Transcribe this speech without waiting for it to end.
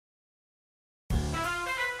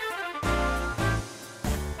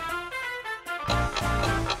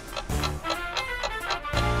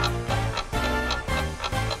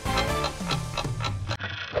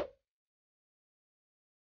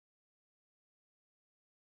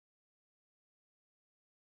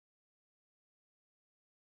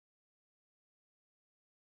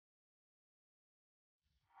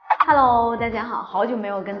Hello， 大家好，好久没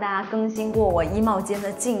有跟大家更新过我衣帽间的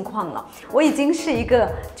近况了。我已经是一个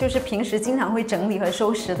就是平时经常会整理和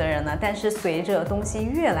收拾的人了，但是随着东西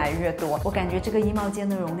越来越多，我感觉这个衣帽间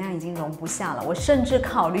的容量已经容不下了。我甚至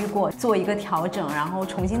考虑过做一个调整，然后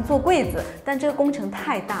重新做柜子，但这个工程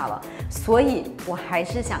太大了，所以我还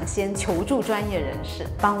是想先求助专业人士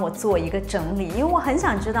帮我做一个整理，因为我很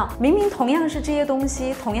想知道，明明同样是这些东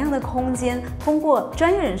西，同样的空间，通过专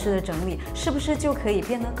业人士的整理，是不是就可以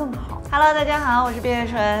变得更好？Hello， 大家好，我是卞月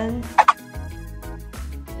纯。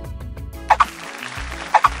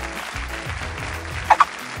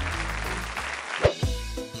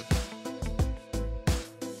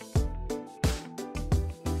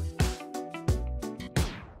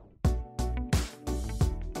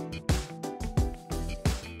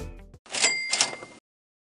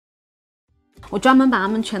我专门把它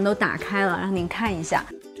们全都打开了，让您看一下。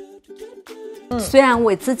虽然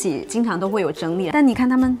我自己经常都会有整理，但你看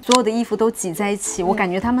他们所有的衣服都挤在一起，我感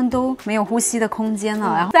觉他们都没有呼吸的空间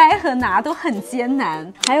了，然后塞和拿都很艰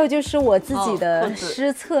难。还有就是我自己的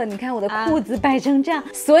失策，你看我的裤子摆成这样，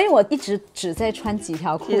所以我一直只在穿几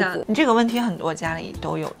条裤子。你这个问题很多家里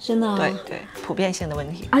都有，真的，对，普遍性的问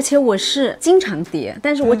题。而且我是经常叠，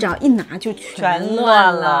但是我只要一拿就全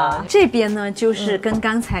乱了。这边呢，就是跟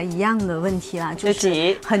刚才一样的问题啦，就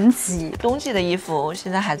是很挤。冬季的衣服现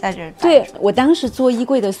在还在这儿。对，我当时做衣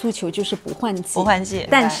柜的诉求就是不换季，不换季，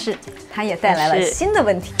但是它也带来了新的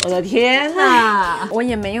问题。我的天哪！我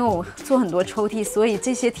也没有做很多抽屉，所以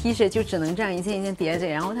这些 T 恤就只能这样一件一件叠着，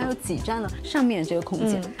然后它又挤占了上面这个空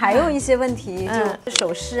间。还有一些问题，就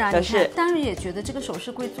首饰啊，你看，当然也觉得这个首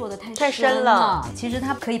饰柜做的太深了。其实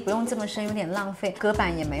它可以不用这么深，有点浪费。隔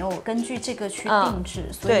板也没有根据这个去定制，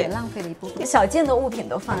所以也浪费了一部分。小件的物品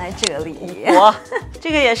都放在这里。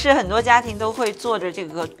这个也是很多家庭都会做着这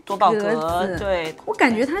个多宝格，对。我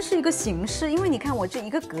感觉它是一个形式，因为你看我这一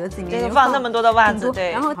个格子里面放那么多的袜子，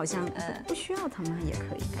对，然后好像不需要它们也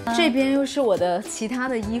可以。这边又是我的其他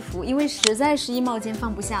的衣服，因为实在是衣帽间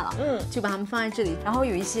放不下了，就把它们放在这里。然后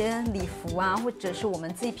有一些礼服啊，或者是我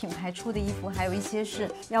们自己品牌出的衣服，还有一些是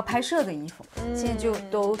要拍摄的衣服，现在就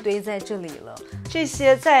都堆在这里了。这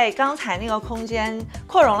些在刚才那个空间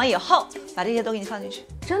扩容了以后，把这些都给你放进去。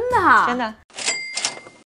真的？真的。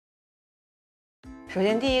首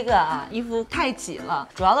先第一个啊，衣服太挤了，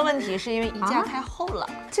主要的问题是因为衣架太厚了。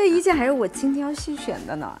这衣架还是我精挑细选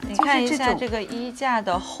的呢。你看一下这个衣架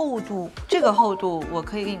的厚度，这个厚度我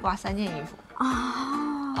可以给你挂3件衣服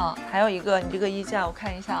啊。还有一个，你这个衣架我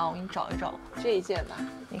看一下啊，我给你找一找这一件吧。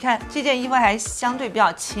你看这件衣服还相对比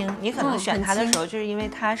较轻，你可能选它的时候就是因为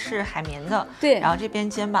它是海绵的，对，然后这边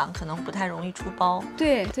肩膀可能不太容易出包，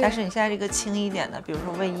对。但是你现在这个轻一点的，比如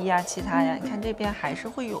说卫衣啊、其他呀，你看这边还是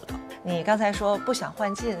会有的。你刚才说不想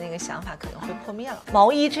换季的那个想法可能会破灭了。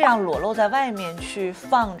毛衣这样裸露在外面去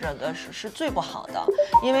放着的是最不好的，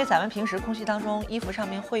因为咱们平时空气当中衣服上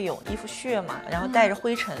面会有衣服屑嘛，然后带着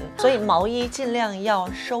灰尘，所以毛衣尽量要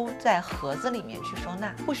收在盒子里面去收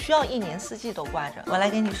纳，不需要1年4季都挂着。我来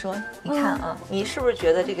跟你说，你看啊，你是不是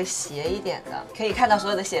觉得这个斜一点的可以看到所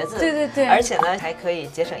有的鞋子？对，而且呢还可以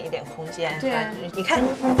节省一点空间。对，你看，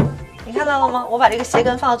你看到了吗？我把这个鞋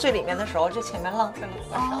跟放到最里面的时候，这前面浪费了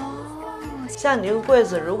多少？像你这个柜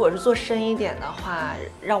子，如果是做深一点的话，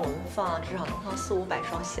让我们放至少能放400-500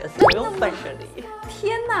双鞋子，不用分这里。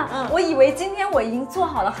天哪！我以为今天我已经做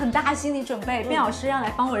好了很大心理准备，卞老师要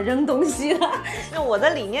来帮我扔东西了。那我的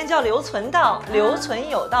理念叫留存道，留存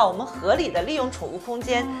有道，我们合理的利用储物空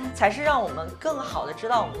间，才是让我们更好的知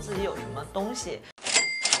道我们自己有什么东西。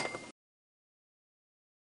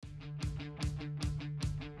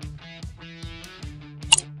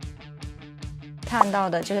看到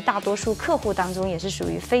的就是大多数客户当中也是属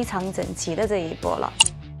于非常整齐的这一波了。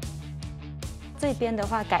这边的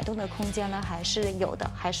话，改动的空间呢还是有的，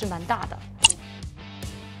还是蛮大的。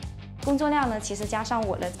工作量呢，其实加上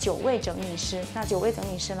我的9位整理师，那9位整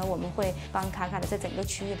理师呢，我们会帮卡卡的这整个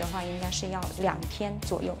区域的话，应该是要2天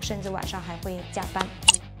左右，甚至晚上还会加班。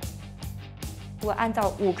如果按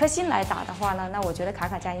照5颗星来打的话呢，那我觉得卡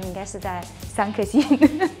卡家应该是在3颗星。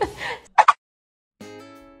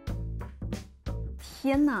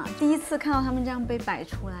天哪，第一次看到他们这样被摆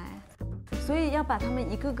出来，所以要把它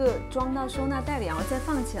们一个个装到收纳袋里，然后再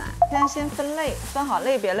放起来。现在先分类，分好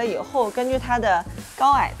类别了以后，根据它的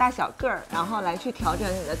高矮、大小个儿，然后来去调整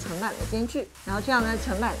你的层板的间距，然后这样呢，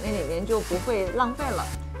层板那里面就不会浪费了。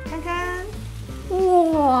看看，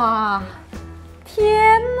哇，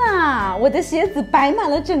天哪，我的鞋子摆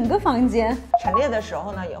满了整个房间。陈列的时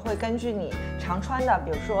候呢，也会根据你常穿的，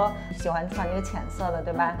比如说你喜欢穿这个浅色的，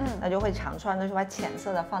对吧？那就会常穿的就把浅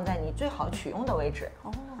色的放在你最好取用的位置。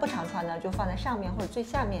不常穿的就放在上面或者最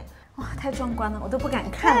下面。哇，太壮观了，我都不敢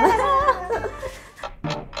看了。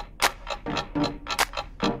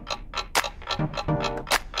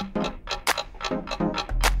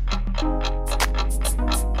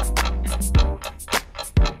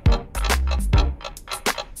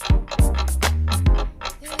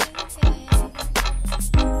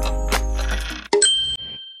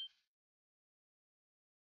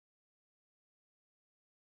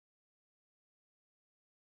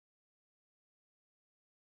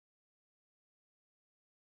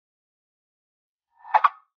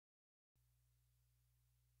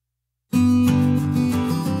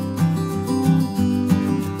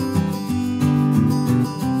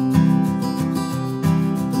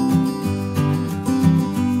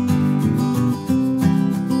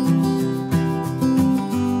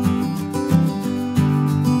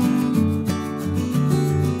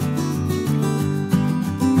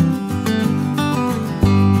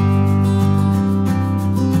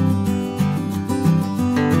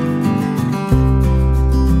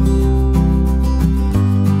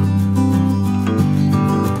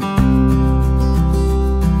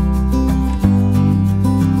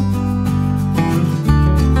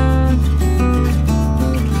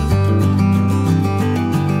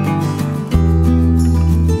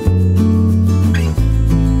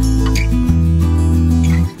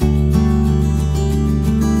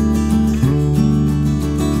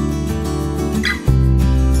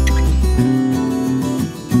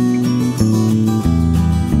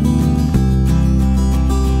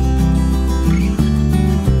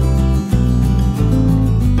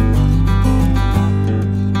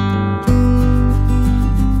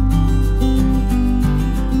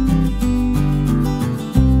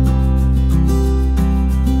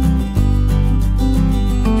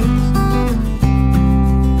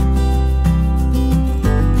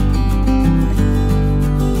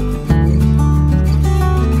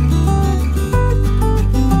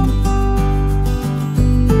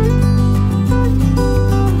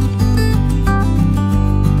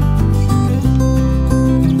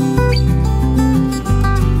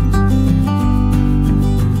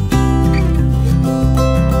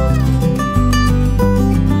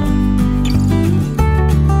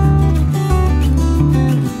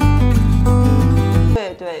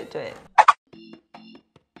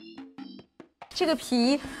这个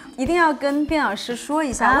皮一定要跟卞老师说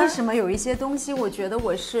一下，为什么有一些东西我觉得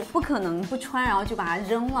我是不可能不穿，然后就把它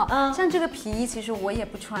扔了。像这个皮衣，其实我也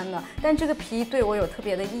不穿的，但这个皮衣对我有特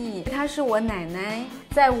别的意义。它是我奶奶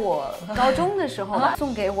在我高中的时候吧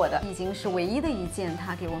送给我的，已经是唯一的一件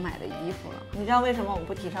她给我买的衣服了。你知道为什么我们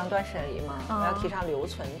不提倡断舍离吗？我要提倡留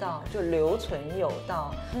存道，就留存有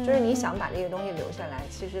道，就是你想把这个东西留下来，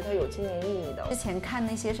其实它有纪念意义的。之前看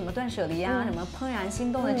那些什么断舍离啊，什么怦然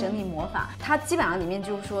心动的整理魔法，它基本上里面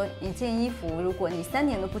就是说一件衣服，如果你3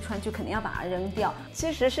年都不穿，就肯定要把它扔掉。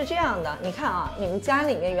其实是这样的，你看啊，你们家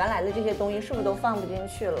里面原来的这些东西是不是都放不进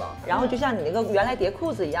去了？然后就像你那个原来叠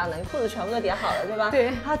裤子一样的，你裤子全部都叠好了，对吧？对。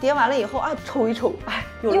它叠完了以后啊，瞅一瞅，哎，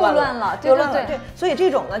又乱了，对对对。所以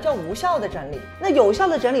这种呢叫无效的整理。那有效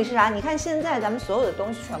的整理是啥？你看现在咱们所有的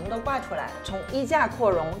东西全部都挂出来，从衣架扩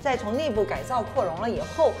容，再从内部改造扩容了以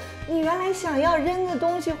后，你原来想要扔的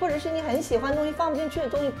东西，或者是你很喜欢的东西放不进去的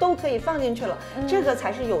东西，都可以放进去了。这个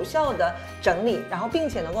才是有效的整理，然后并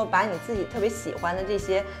且能够把你自己特别喜欢的这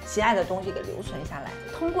些心爱的东西给留存下来。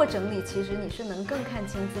通过整理，其实你是能更看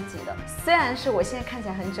清自己的。虽然是我现在看起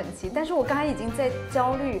来很整齐，但是我刚才已经在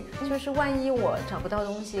焦虑，就是万一我找不到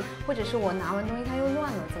东西，或者是我拿完东西它又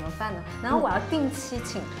乱了，怎么办呢？然后我要定期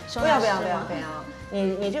请收纳师。不要！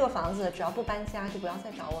你这个房子只要不搬家，就不要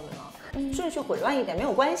再找我们了。顺序混乱一点没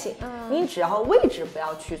有关系，你只要位置不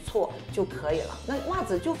要去错就可以了。那袜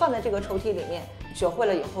子就放在这个抽屉里面，学会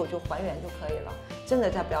了以后就还原就可以了。真的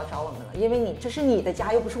再不要找我们了，因为这是你的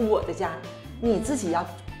家，又不是我的家，你自己要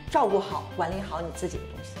照顾好、管理好你自己的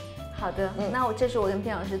东西。好的，那这是我跟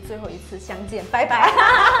卞老师最后一次相见，拜拜。